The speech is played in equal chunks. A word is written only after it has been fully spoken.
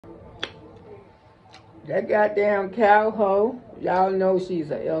That goddamn Cowhoe, y'all know she's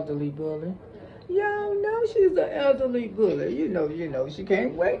an elderly bully. Y'all know she's an elderly bully. You know, she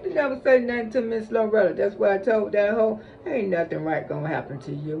can't wait to never say nothing to Miss Loretta. That's why I told that hoe, ain't nothing right gonna happen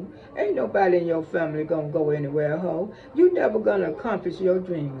to you. Ain't nobody in your family gonna go anywhere, hoe. You never gonna accomplish your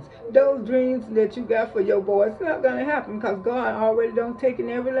dreams. Those dreams that you got for your boy, it's not gonna happen because God already done taken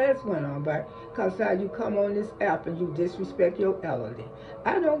every last one on by. Because how you come on this app and you disrespect your elderly.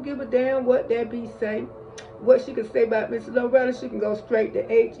 I don't give a damn what that be say. What she can say about Miss Loretta, she can go straight to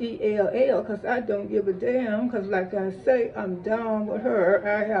Hell, because I don't give a damn, because like I say, I'm done with her.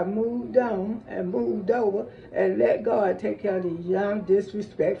 I have moved on and moved over and let God take care of these young,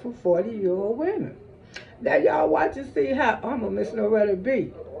 disrespectful 40-year-old women. Now y'all watch and see how humble Miss Loretta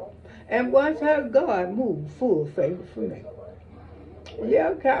be. And watch how God move full favor for me.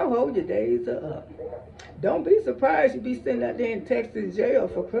 Yeah, Cowhoe, your days are up. Don't be surprised you be sitting out there in Texas jail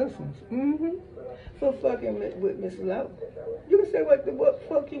for Christmas. For fucking with Miss Lowe. You can say what the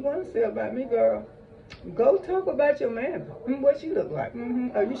fuck you want to say about me, girl. Go talk about your mama. What she look like.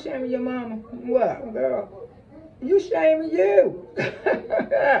 Are you shaming your mama? What, girl? You shaming you.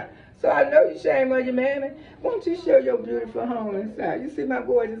 So I know you shame on your mammy. Won't you show your beautiful home inside? You see my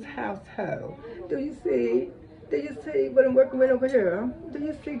gorgeous household. Do you see? Do you see what I'm working with over here? Do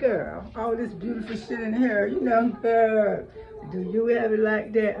you see, girl? All this beautiful shit in here, you know, girl. Do you have it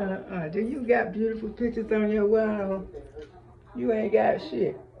like that? Do you got beautiful pictures on your wall? You ain't got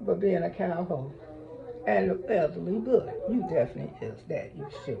shit but being a cowhole and an elderly bully. You definitely is that, you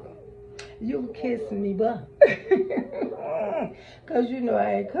sugar. You kissing me butt. Because you know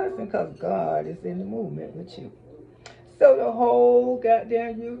I ain't cussing because God is in the movement with you. So the whole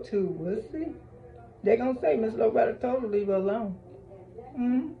goddamn YouTube will see. They gonna say Miss Loretta told her leave her alone.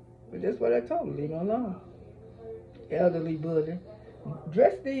 But that's what I told her, leave her alone. Elderly bully.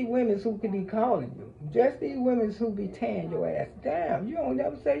 Dress these women who could be calling you. Dress these women who be tearing your ass down. You don't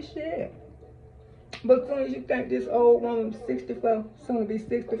never say shit. But as soon as you think this old woman 64, soon to be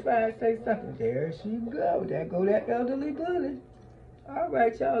 65, say something, there she go. There go that elderly bully. All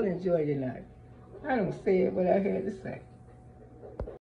right, y'all enjoy your night. I don't say it, but I had to say.